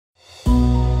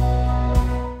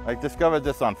I discovered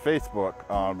this on Facebook.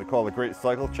 They call it the Great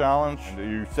Cycle Challenge.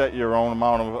 You set your own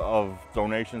amount of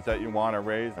donations that you want to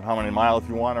raise and how many miles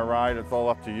you want to ride. It's all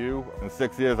up to you. In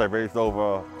 6 years, I've raised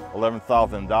over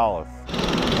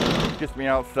 $11,000. It gets me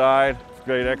outside. It's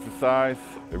great exercise.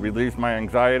 It relieves my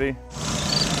anxiety.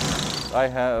 I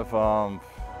have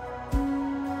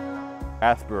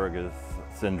Asperger's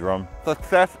Syndrome.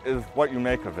 Success is what you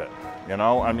make of it, you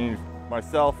know? I mean,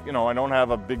 myself, you know, I don't have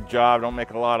a big job, don't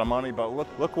make a lot of money, but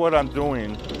look what I'm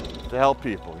doing to help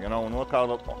people, you know, and look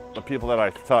how the people that I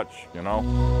touch, you know?